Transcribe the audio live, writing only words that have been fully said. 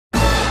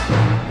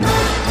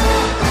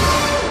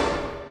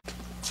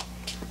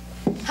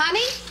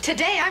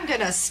Today I'm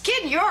gonna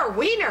skin your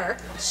wiener.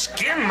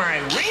 Skin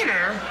my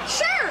wiener?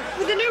 Sure,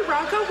 with the new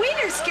RONKO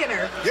Weiner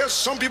Skinner. Yes,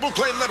 some people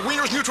claim that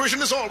wiener's nutrition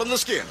is all in the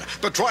skin.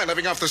 But try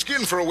living off the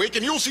skin for a week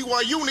and you'll see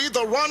why you need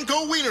the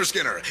RONKO Weiner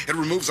Skinner. It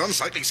removes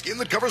unsightly skin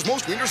that covers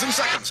most wieners in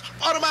seconds,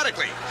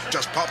 automatically.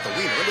 Just pop the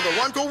wiener into the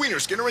RONKO Weiner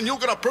Skinner and you'll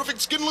get a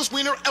perfect skinless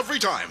wiener every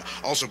time.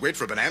 Also great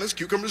for bananas,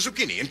 cucumbers,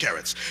 zucchini, and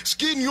carrots.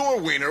 Skin your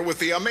wiener with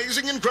the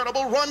amazing,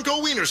 incredible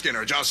RONKO Weiner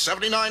Skinner, just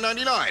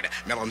 $79.99.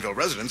 Mellonville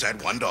residents add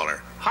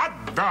 $1.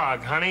 Hot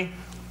dog, honey.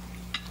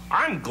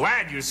 I'm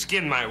glad you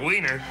skinned my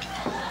wiener.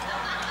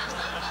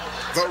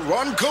 The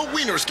RONKO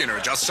Weiner Skinner,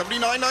 just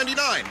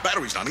 $79.99.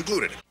 Batteries not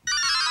included.